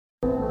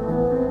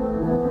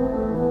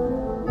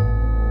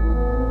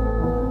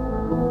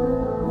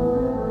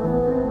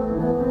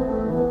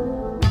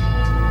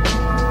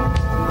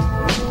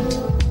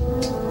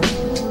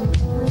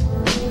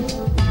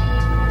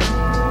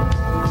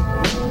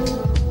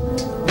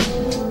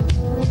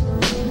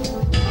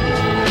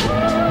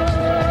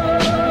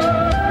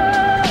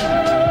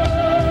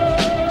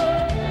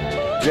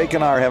Mike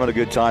and I are having a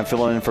good time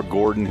filling in for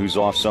Gordon, who's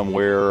off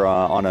somewhere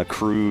on a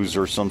cruise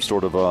or some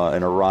sort of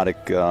an erotic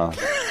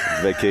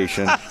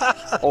vacation.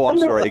 Oh, I'm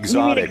sorry,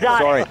 exotic.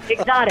 Sorry.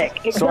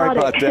 Exotic. Sorry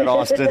about that,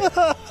 Austin.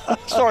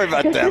 Sorry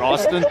about that,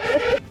 Austin.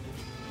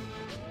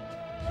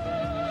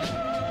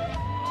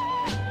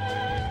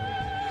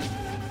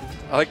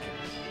 I like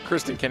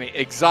Kristen Kenny.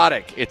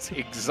 Exotic. It's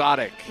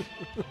exotic.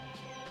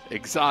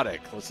 Exotic.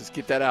 Let's just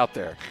get that out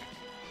there.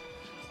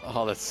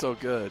 Oh, that's so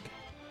good.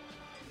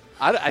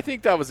 I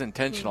think that was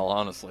intentional,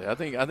 honestly. I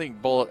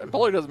think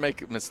Buller doesn't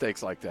make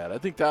mistakes like that. I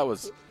think that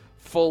was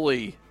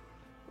fully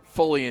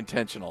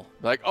intentional.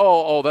 Like,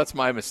 oh, that's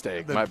my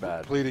mistake. My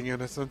bad. Pleading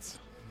innocence.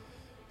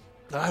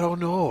 I don't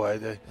know.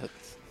 I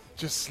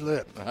just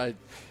slipped.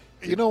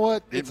 You know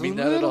what? It's a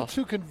little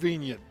too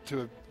convenient to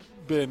have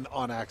been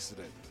on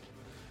accident.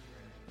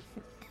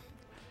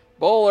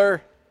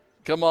 Buller,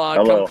 come on,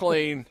 Hello. come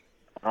clean.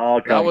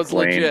 That was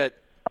clean. legit.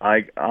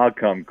 I'll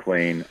come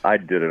clean. I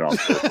did it on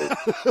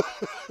purpose.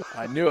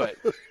 I knew it.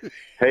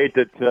 Hate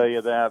to tell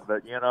you that,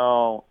 but,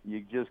 you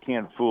just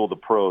can't fool the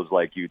pros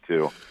like you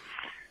two.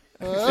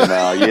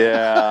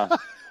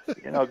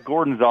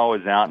 Gordon's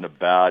always out and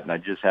about, and I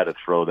just had to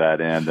throw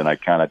that in, and I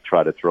kind of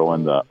try to throw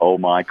in the oh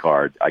my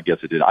card. I guess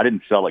it did. I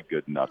didn't sell it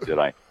good enough, did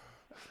I?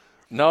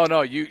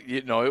 No,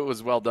 you know, it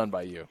was well done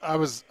by you. I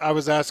was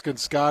asking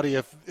Scotty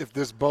if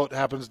this boat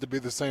happens to be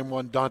the same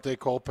one Dante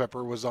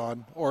Culpepper was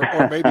on, or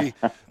maybe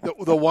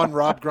the one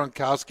Rob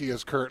Gronkowski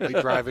is currently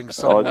driving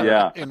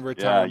somewhere in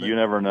retirement. Yeah, you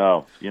never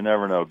know.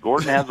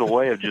 Gordon has a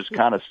way of just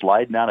kind of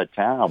sliding out of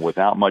town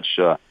without much,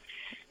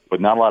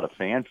 with not a lot of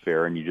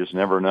fanfare, and you just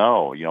never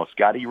know.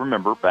 Scotty, you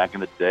remember back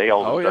in the day,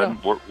 all of a sudden,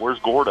 where's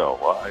Gordo?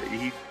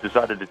 He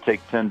decided to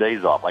take 10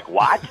 days off. Like,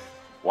 what?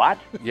 What?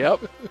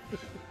 Yep.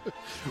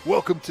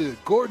 Welcome to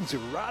Gordon's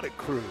Erotic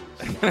Cruise.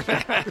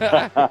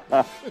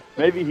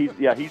 Maybe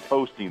he's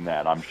hosting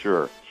that, I'm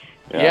sure.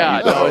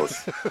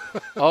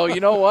 Oh, you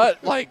know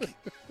what? Like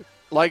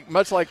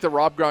much like the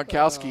Rob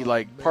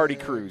Gronkowski party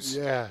cruise.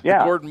 Yeah.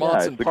 The Gordon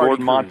Monson the party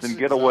Gordon Monson cruise.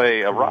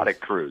 getaway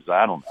erotic cruise.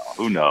 I don't know.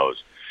 Who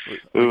knows?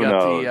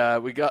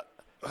 We got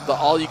the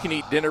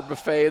all-you-can-eat dinner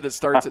buffet that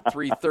starts at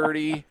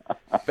 3:30.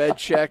 Bed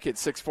check at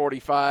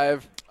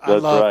 6:45. I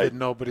love that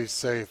nobody's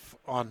safe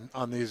on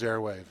these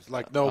airwaves.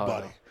 Like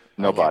nobody.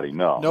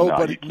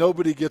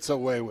 Nobody gets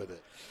away with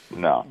it.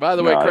 No. By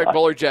the way, Craig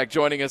Bolerjack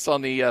joining us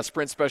on the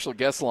Sprint Special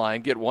Guest Line.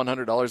 Get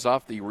 $100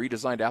 off the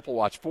redesigned Apple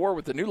Watch 4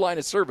 with the new line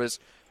of service.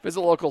 Visit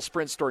a local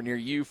Sprint store near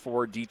you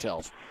for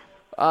details.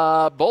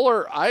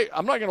 Bowler,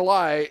 I'm not going to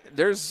lie.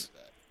 There's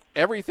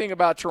everything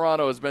about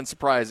Toronto has been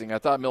surprising. I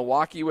thought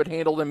Milwaukee would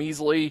handle them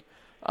easily.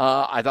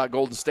 I thought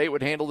Golden State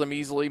would handle them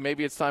easily.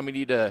 Maybe it's time we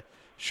need to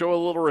show a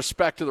little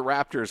respect to the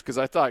Raptors because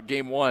I thought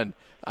game one,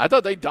 I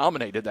thought they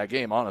dominated that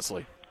game,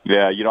 honestly.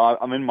 Yeah,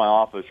 I'm in my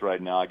office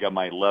right now. I got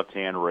my left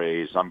hand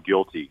raised. I'm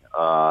guilty.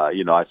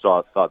 I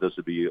thought this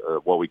would be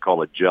what we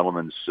call a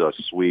gentleman's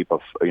sweep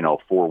of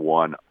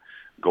 4-1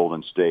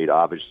 Golden State.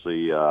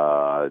 Obviously,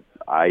 Hans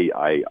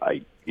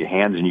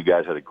and you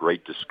guys had a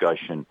great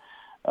discussion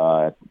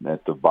at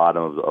the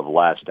bottom of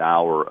last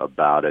hour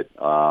about it.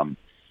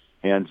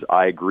 Hans,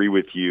 I agree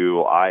with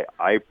you.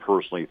 I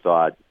personally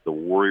thought the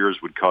Warriors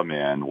would come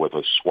in with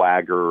a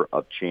swagger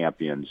of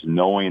champions,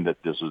 knowing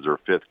that this is their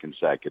fifth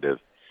consecutive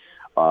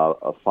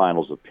a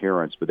finals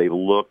appearance, but they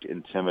looked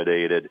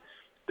intimidated.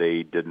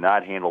 They did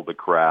not handle the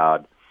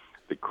crowd.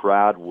 The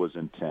crowd was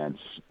intense,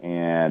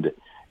 and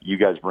you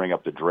guys bring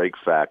up the Drake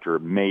factor.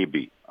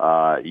 Maybe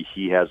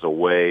he has a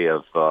way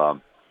of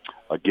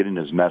getting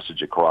his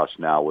message across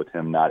now with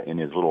him not in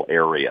his little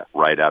area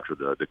right after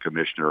the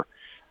commissioner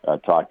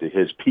talked to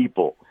his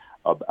people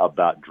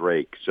about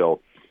Drake.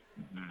 So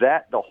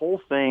the whole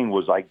thing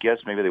was, I guess,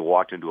 maybe they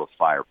walked into a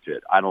fire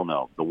pit. I don't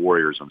know, the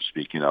Warriors I'm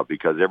speaking of,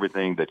 because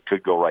everything that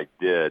could go right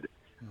did.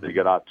 They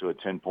got out to a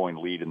 10-point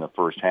lead in the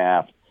first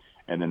half,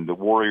 and then the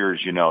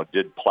Warriors,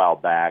 did plow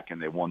back, and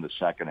they won the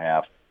second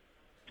half.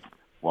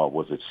 Well,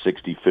 was it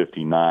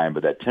 60-59?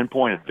 But that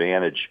 10-point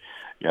advantage,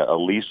 at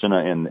least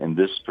in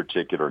this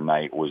particular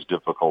night, was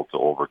difficult to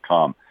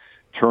overcome.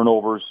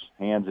 Turnovers,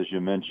 Hans, as you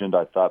mentioned,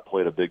 I thought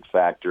played a big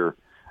factor.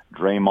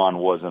 Draymond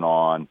wasn't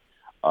on.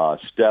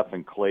 Steph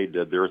and Clay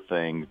did their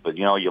thing, but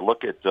you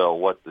look at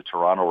what the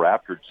Toronto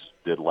Raptors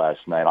did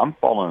last night. I'm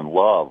falling in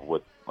love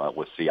with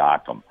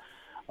Siakam.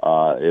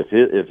 If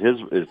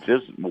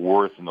his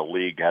worth in the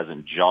league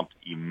hasn't jumped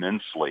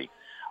immensely,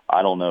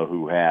 I don't know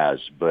who has.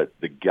 But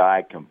the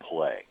guy can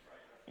play,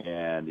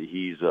 and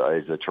he's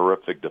a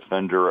terrific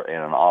defender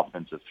and an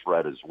offensive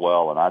threat as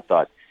well. And I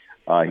thought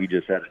he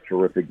just had a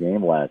terrific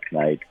game last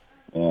night.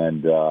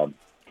 And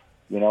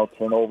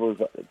turnovers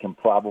can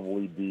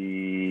probably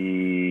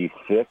be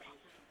fixed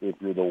if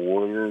you're the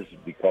Warriors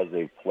because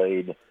they've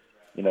played,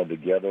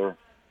 together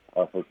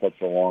for such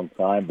a long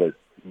time. But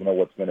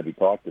what's going to be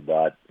talked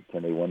about,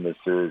 can they win this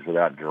series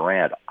without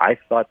Durant? I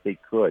thought they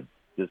could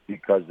just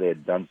because they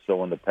had done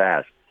so in the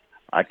past.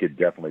 I could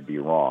definitely be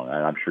wrong, and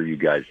I'm sure you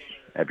guys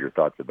have your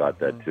thoughts about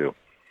that too.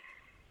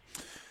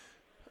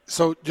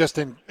 So just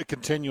in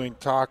continuing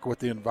talk with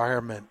the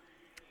environment,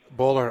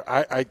 Bowler,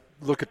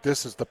 look at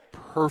this as the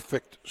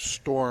perfect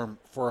storm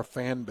for a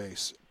fan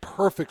base.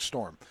 Perfect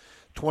storm.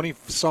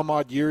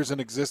 20-some-odd years in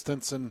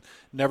existence and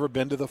never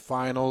been to the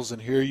finals,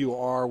 and here you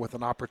are with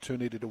an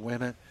opportunity to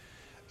win it.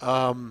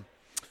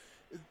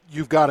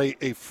 You've got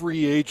a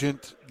free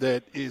agent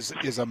that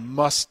is a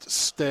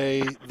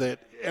must-stay that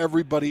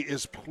everybody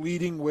is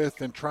pleading with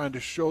and trying to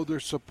show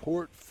their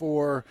support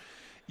for.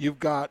 You've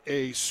got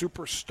a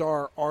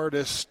superstar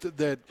artist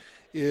that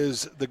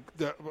is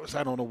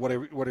I don't know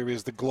whatever he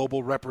is, the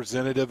global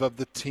representative of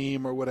the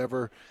team or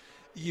whatever.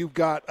 You've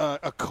got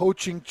a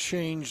coaching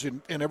change,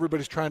 and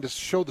everybody's trying to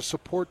show the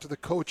support to the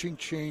coaching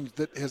change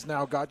that has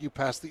now got you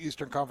past the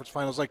Eastern Conference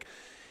Finals. Like,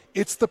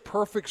 it's the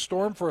perfect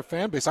storm for a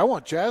fan base. I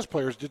want Jazz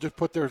players to just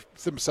put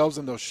themselves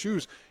in those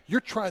shoes.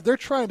 They're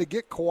trying to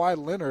get Kawhi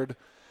Leonard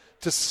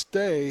to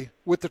stay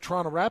with the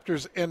Toronto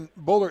Raptors. And,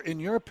 Bowler, in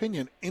your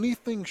opinion,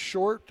 anything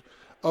short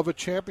of a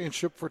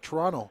championship for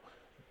Toronto,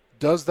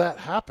 does that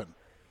happen?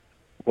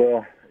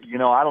 Well,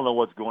 I don't know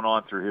what's going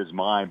on through his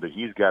mind, but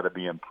he's got to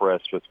be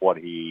impressed with what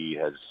he's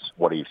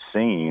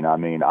seen. I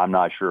mean, I'm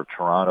not sure if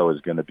Toronto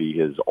is going to be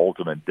his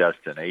ultimate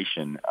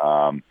destination.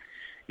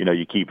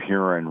 You keep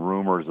hearing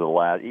rumors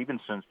even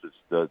since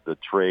the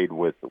trade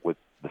with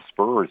the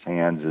Spurs'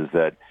 hands, is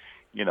that,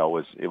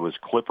 it was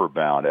Clipper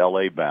bound,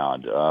 LA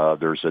bound.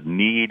 There's a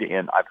need,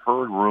 and I've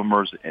heard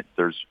rumors.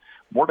 There's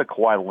more to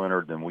Kawhi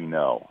Leonard than we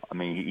know. I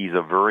mean, he's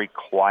a very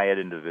quiet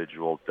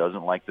individual,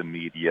 doesn't like the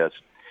media,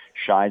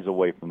 shies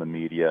away from the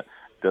media,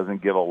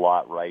 doesn't give a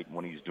lot right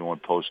when he's doing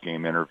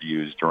post-game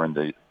interviews during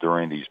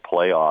these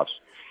playoffs.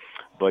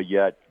 But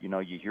yet,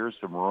 you hear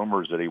some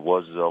rumors that he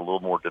was a little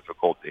more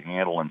difficult to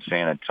handle in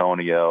San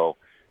Antonio.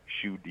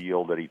 Shoe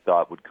deal that he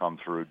thought would come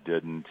through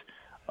didn't.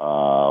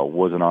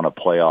 Wasn't on a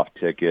playoff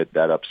ticket.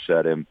 That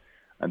upset him.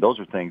 And those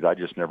are things I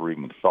just never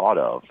even thought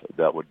of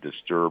that would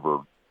disturb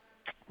or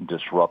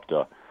disrupt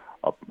a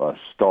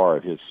star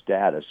of his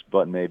status.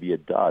 But maybe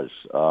it does.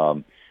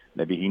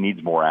 Maybe he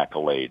needs more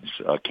accolades.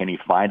 Can he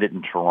find it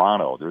in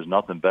Toronto? There's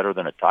nothing better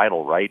than a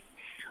title, right?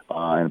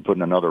 And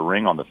putting another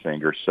ring on the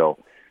finger. So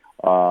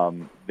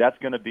that's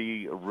going to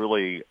be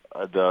really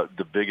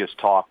the biggest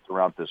talk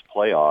throughout this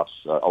playoffs,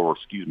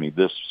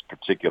 this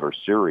particular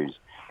series.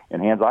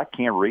 And, Hans, I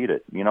can't read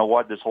it. You know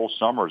what? This whole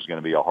summer is going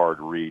to be a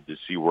hard read to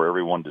see where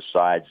everyone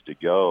decides to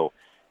go.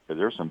 Because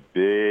there's some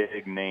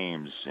big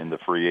names in the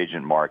free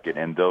agent market,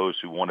 and those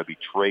who want to be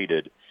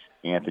traded,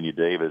 Anthony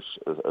Davis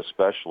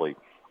especially,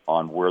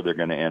 on where they're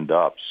going to end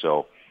up.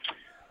 So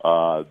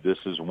this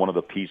is one of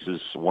the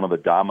pieces, one of the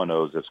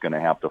dominoes that's going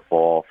to have to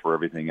fall for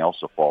everything else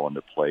to fall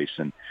into place.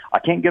 And I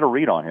can't get a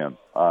read on him.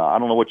 I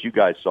don't know what you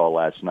guys saw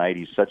last night.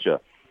 He's such a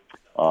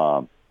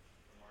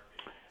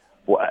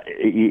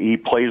he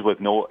plays with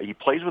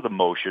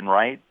emotion,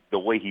 right? The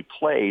way he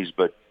plays,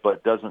 but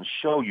doesn't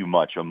show you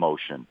much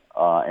emotion.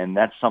 And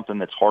that's something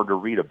that's hard to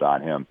read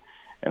about him.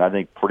 And I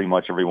think pretty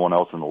much everyone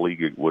else in the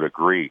league would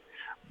agree.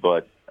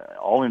 But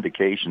all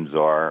indications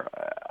are,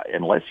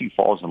 unless he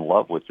falls in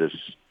love with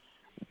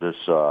this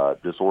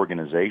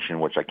organization,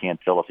 which I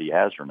can't tell if he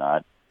has or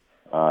not.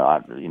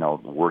 The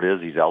word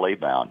is he's LA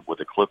bound with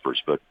the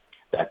Clippers, but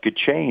that could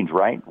change,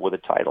 right? With a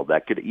title,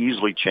 that could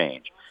easily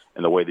change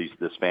in the way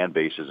this fan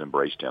base has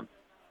embraced him.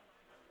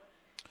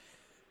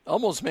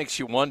 Almost makes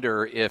you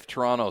wonder if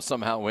Toronto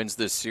somehow wins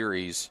this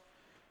series,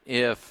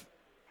 if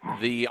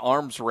the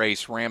arms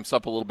race ramps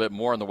up a little bit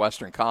more in the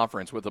Western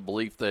Conference with the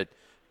belief that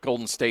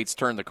Golden State's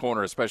turned the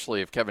corner,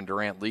 especially if Kevin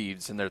Durant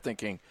leaves, and they're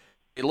thinking,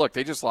 hey, look,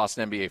 they just lost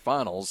an NBA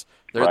Finals.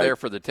 They're there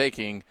for the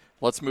taking.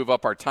 Let's move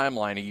up our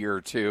timeline a year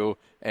or two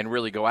and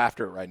really go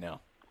after it right now.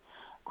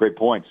 Great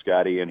point,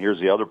 Scotty. And here's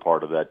the other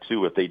part of that,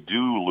 too. If they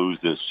do lose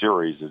this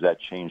series, does that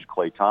change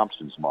Klay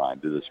Thompson's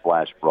mind? Do the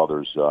Splash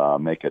Brothers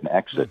make an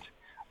exit?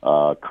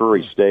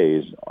 Curry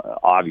stays,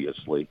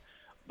 obviously,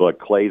 but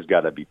Klay's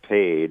got to be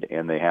paid,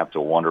 and they have to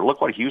wonder.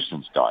 Look what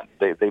Houston's done.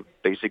 They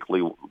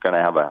basically going to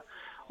have a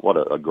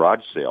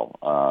garage sale.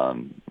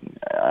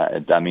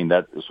 I mean,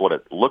 that is what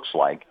it looks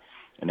like.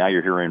 And now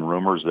you're hearing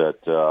rumors that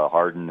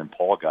Harden and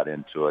Paul got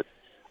into it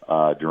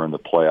during the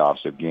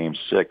playoffs of Game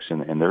 6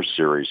 in their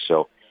series.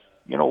 So,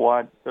 you know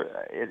what?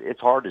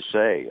 It's hard to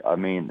say. I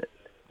mean,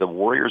 the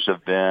Warriors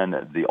have been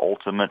the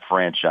ultimate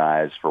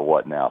franchise for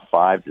what now,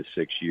 5 to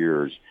 6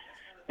 years.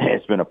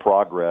 It's been a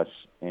progress,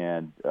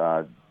 and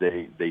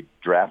they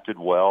drafted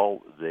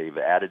well. They've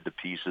added the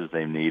pieces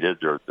they needed.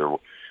 They're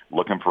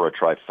looking for a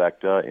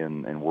trifecta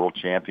in world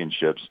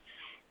championships.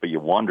 But you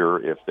wonder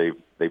if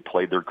they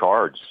played their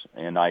cards.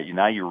 And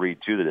now you read,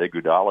 too, that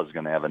Iguodala is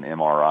going to have an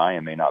MRI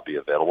and may not be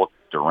available.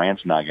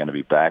 Durant's not going to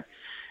be back.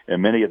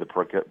 And many of the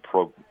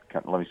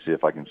let me see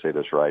if I can say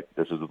this right.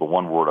 This is the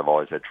one word I've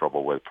always had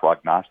trouble with,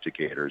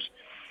 prognosticators.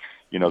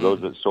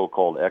 Those are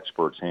so-called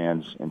experts,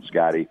 Hans and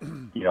Scotty.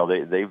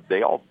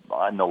 They all,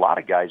 and a lot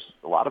of guys,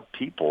 a lot of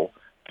people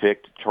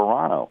picked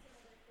Toronto,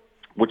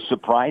 which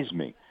surprised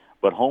me.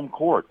 But home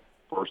court,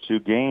 first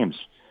 2 games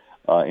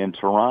in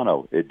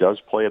Toronto, it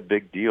does play a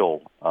big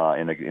deal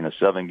in a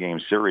 7-game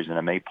series, and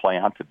it may play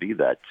out to be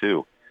that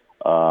too.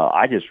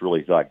 I just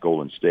really thought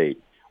Golden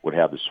State would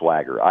have the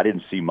swagger. I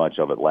didn't see much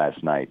of it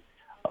last night.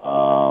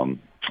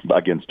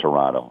 against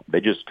Toronto.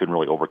 They just couldn't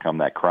really overcome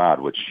that crowd,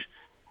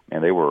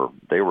 and they were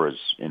as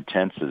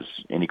intense as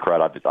any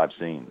crowd I've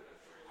seen.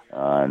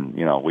 And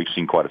we've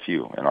seen quite a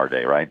few in our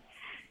day, right?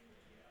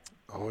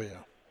 Oh yeah.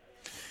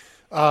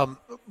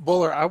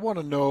 Bowler, I want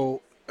to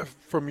know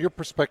from your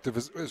perspective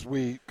as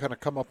we kind of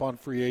come up on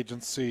free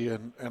agency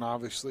and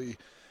obviously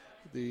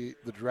the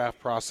draft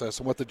process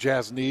and what the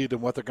Jazz need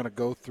and what they're going to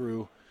go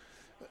through.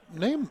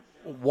 Name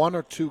one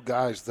or two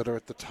guys that are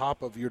at the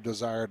top of your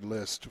desired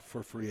list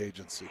for free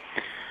agency.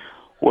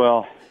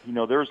 Well,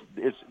 there's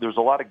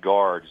a lot of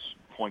guards,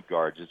 point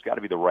guards. It's got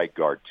to be the right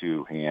guard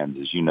too, Hans,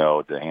 as you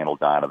know, to handle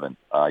Donovan.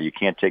 You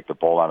can't take the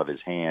ball out of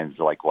his hands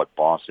like what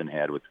Boston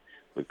had with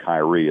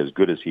Kyrie. As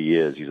good as he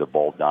is, he's a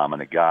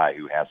ball-dominant guy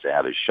who has to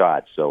have his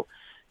shot. So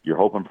you're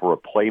hoping for a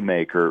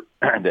playmaker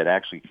that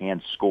actually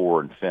can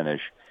score and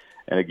finish.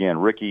 And again,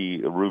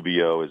 Ricky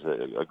Rubio is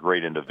a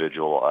great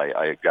individual.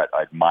 I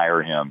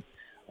admire him,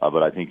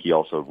 but I think he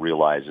also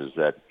realizes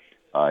that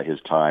his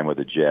time with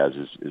the Jazz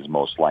is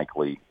most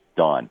likely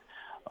done.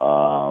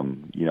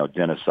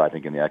 Dennis, I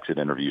think in the exit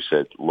interview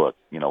said, look,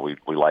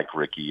 we like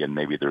Ricky and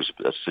maybe there's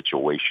a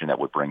situation that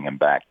would bring him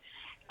back.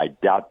 I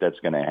doubt that's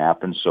going to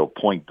happen. So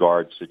point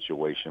guard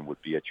situation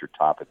would be at your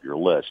top of your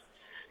list.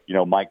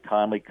 Mike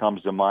Conley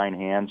comes to mind,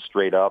 hands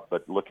straight up,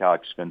 but look how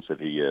expensive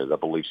he is. I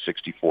believe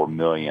 $64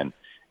 million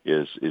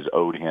is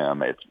owed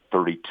him at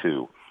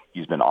 32.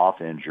 He's been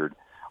off injured.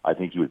 I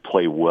think he would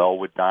play well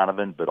with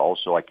Donovan, but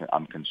also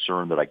I'm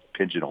concerned that I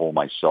pigeonhole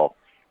myself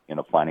in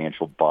a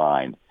financial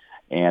bind.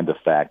 And the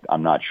fact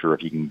I'm not sure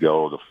if he can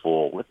go the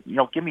full,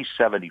 give me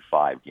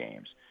 75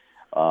 games.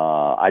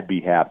 I'd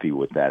be happy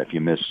with that if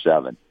you miss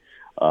 7.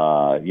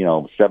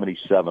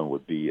 77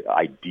 would be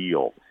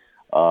ideal.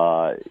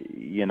 There's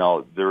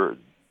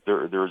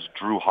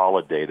Drew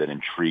Holiday that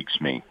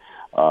intrigues me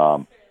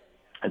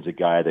as a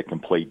guy that can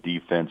play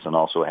defense and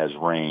also has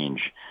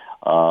range.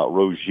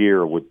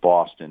 Rozier with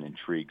Boston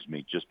intrigues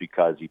me just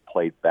because he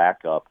played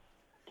backup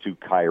to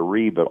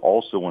Kyrie, but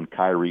also when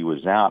Kyrie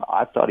was out,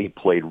 I thought he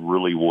played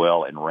really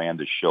well and ran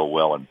the show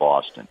well in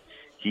Boston.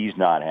 He's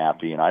not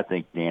happy, and I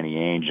think Danny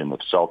Ainge and the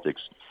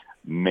Celtics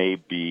may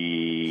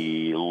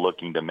be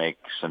looking to make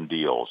some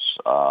deals.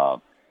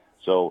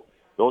 So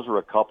those are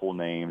a couple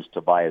names.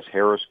 Tobias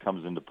Harris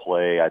comes into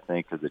play, I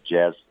think, because the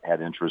Jazz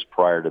had interest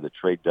prior to the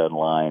trade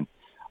deadline.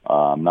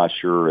 I'm not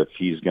sure if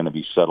he's going to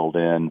be settled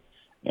in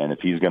and if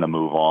he's going to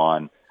move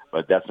on,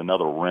 but that's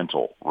another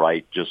rental,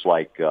 right? Just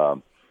like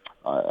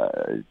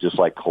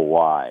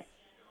Kawhi.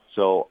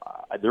 So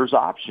there's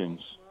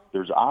options.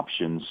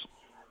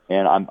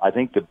 And I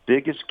think the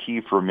biggest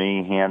key for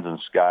me, Hans and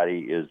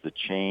Scotty, is the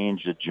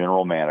change of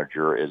general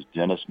manager as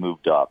Dennis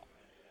moved up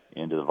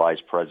into the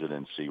vice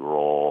presidency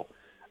role.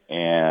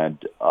 And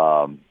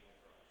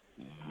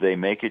they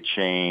make a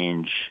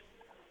change.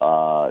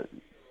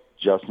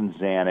 Justin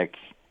Zanik,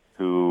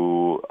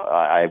 who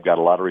I've got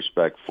a lot of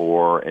respect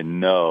for and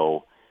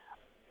know,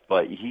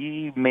 but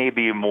he may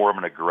be more of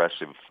an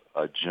aggressive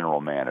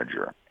general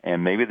manager.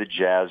 And maybe the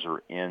Jazz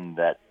are in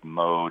that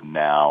mode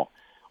now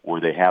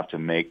where they have to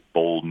make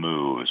bold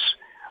moves.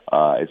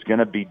 It's going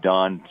to be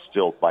done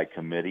still by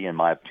committee, in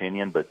my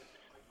opinion, but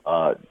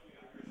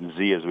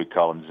Z, as we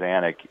call him,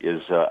 Zanik,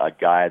 is a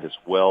guy that's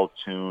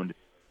well-tuned,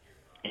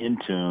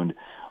 in-tuned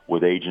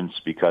with agents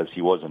because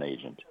he was an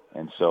agent.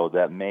 And so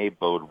that may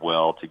bode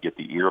well to get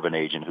the ear of an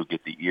agent who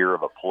get the ear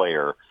of a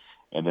player,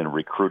 and then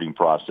recruiting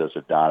process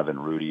of Donovan,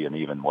 Rudy, and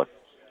even what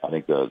I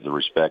think the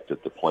respect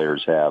that the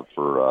players have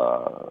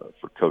for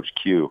Coach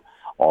Q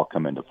all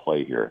come into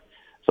play here.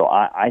 So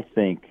I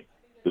think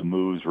the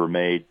moves were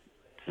made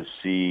to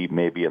see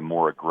maybe a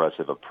more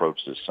aggressive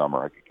approach this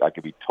summer. I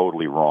could be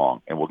totally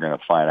wrong, and we're going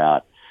to find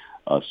out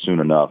soon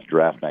enough.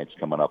 Draft night's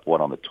coming up,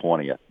 on the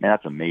 20th? Man,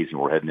 that's amazing.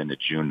 We're heading into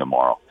June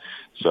tomorrow.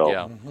 So,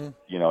 yeah.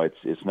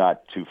 It's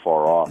not too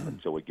far off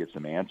until we get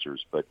some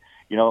answers. But,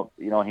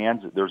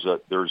 Hans,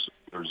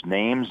 there's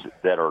names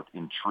that are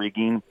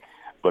intriguing.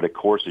 But, of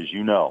course, as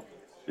you know,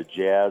 the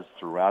Jazz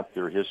throughout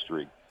their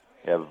history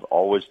have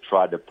always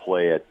tried to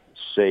play it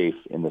safe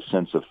in the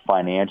sense of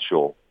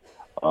financial,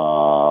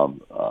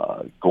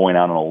 going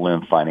out on a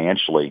limb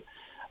financially.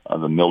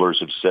 The Millers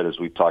have said, as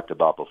we've talked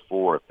about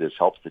before, if this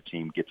helps the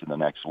team get to the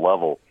next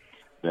level,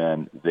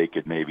 then they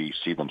could maybe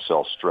see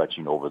themselves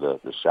stretching over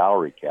the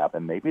salary cap,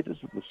 and maybe this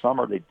is the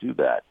summer they do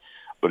that.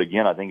 But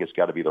again, I think it's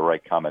got to be the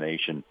right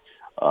combination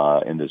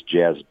in this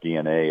Jazz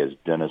DNA, as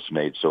Dennis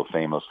made so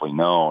famously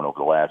known over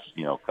the last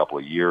couple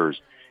of years.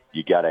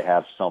 You got to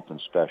have something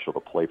special to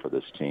play for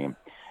this team,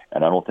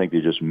 and I don't think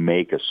they just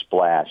make a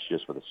splash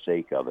just for the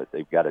sake of it.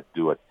 They've got to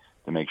do it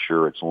to make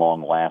sure it's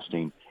long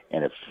lasting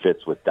and it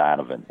fits with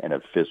Donovan and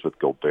it fits with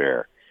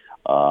Gobert.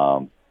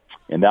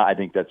 And I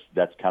think that's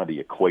kind of the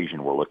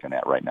equation we're looking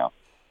at right now.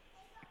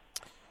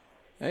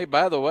 Hey,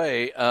 by the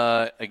way,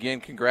 again,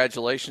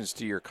 congratulations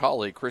to your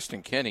colleague,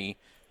 Kristen Kenny.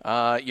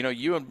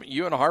 You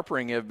and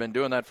Harpering have been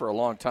doing that for a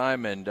long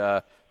time, and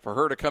for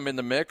her to come in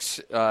the mix,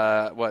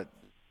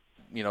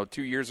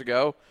 2 years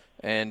ago,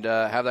 and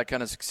have that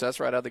kind of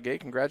success right out of the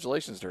gate,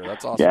 congratulations to her.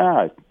 That's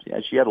awesome.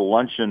 she had a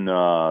luncheon,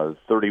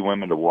 30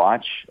 women to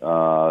watch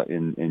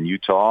in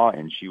Utah,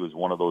 and she was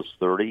one of those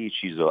 30.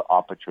 She's an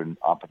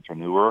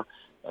entrepreneur.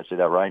 I say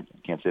that right?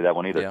 I can't say that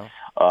one either. Yeah.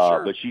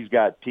 Sure. But she's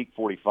got Peak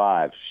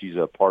 45. She's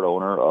a part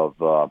owner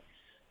of,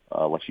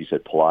 like she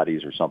said,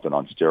 Pilates or something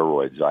on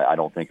steroids. I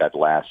don't think I'd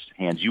last.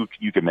 Hands, you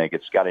can make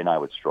it. Scotty and I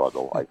would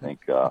struggle, I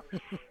think,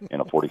 in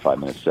a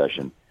 45-minute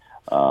session.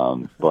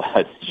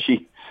 But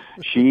she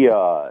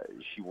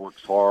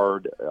works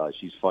hard.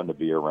 She's fun to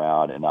be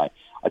around. And I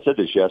said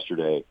this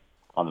yesterday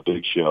on the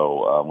big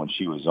show when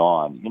she was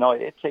on.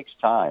 It takes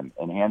time.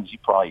 And Hans, you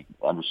probably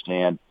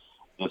understand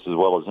this as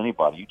well as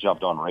anybody. You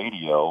jumped on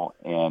radio,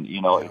 and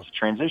it's a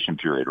transition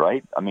period,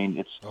 right? I mean,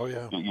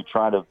 you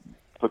try to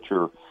put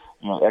your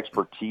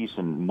expertise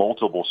in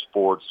multiple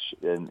sports,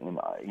 and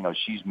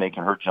she's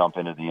making her jump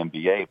into the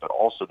NBA, but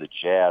also the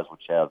Jazz,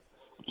 which has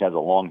a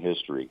long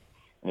history,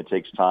 and it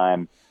takes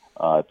time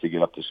to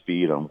get up to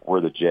speed on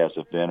where the Jazz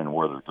have been and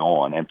where they're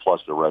going, and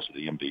plus the rest of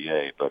the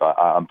NBA. But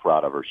I'm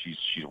proud of her.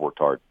 She's worked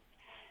hard.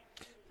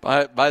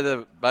 By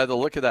the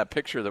look of that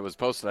picture that was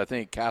posted, I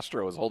think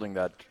Castro was holding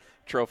that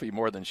trophy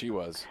more than she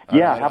was.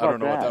 Yeah, I don't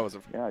know what that was.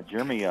 Yeah,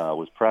 Jeremy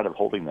was proud of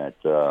holding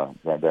that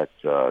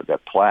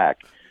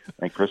plaque. I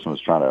think Kristen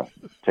was trying to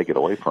take it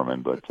away from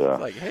him, but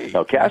hey,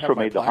 Castro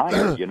made the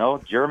hire.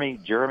 Jeremy,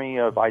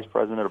 vice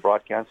president of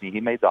broadcasting,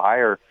 he made the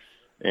hire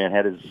and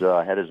had his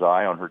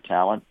eye on her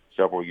talent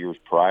several years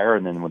prior,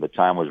 and then when the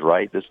time was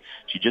right,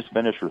 she just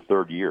finished her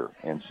third year,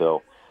 and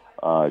so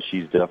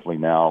she's definitely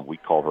now, we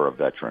call her a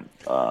veteran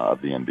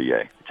of the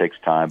NBA. It takes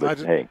time, but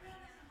hey.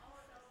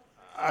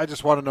 I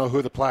just want to know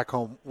who the plaque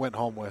went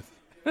home with.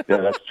 Yeah,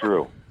 that's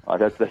true.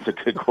 That's a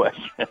good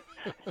question.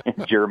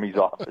 In Jeremy's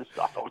office,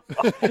 I don't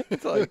know.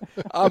 It's like,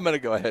 I'm going to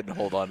go ahead and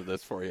hold on to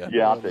this for you.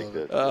 Yeah, I'll take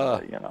this.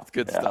 It's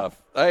good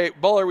stuff. Hey,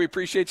 Bowler, we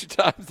appreciate your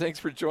time. Thanks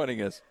for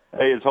joining us.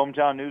 Hey, is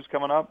Hometown News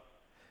coming up?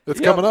 It's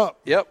coming up.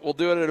 Yep, we'll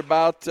do it at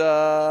about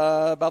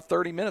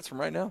 30 minutes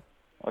from right now.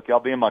 Okay, I'll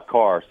be in my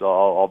car,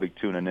 so I'll be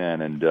tuning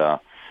in and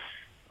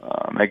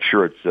make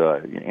sure it's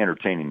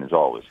entertaining as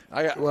always.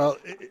 Well,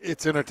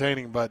 it's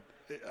entertaining, but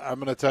I'm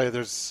going to tell you,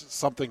 there's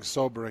something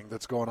sobering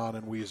that's going on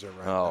in Weezer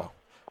right now.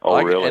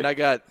 Oh, really? And I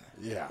got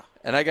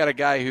a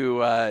guy who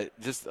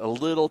just a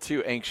little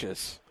too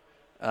anxious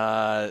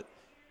to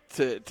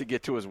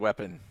get to his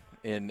weapon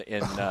in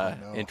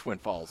Twin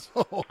Falls.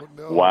 Oh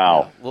no!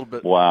 Wow, a little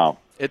bit. Wow,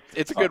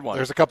 it's a good one.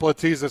 There's a couple of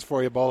teasers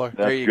for you, Bowler. That's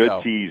there you good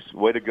go. Tease.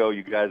 Way to go!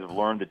 You guys have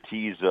learned the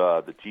tease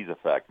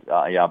effect.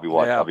 I'll be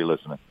watching. Yeah. I'll be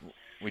listening.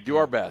 We do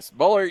our best.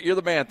 Bowler, you're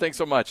the man. Thanks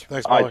so much.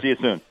 Thanks, Bowler. All right, see you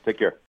soon. Take care.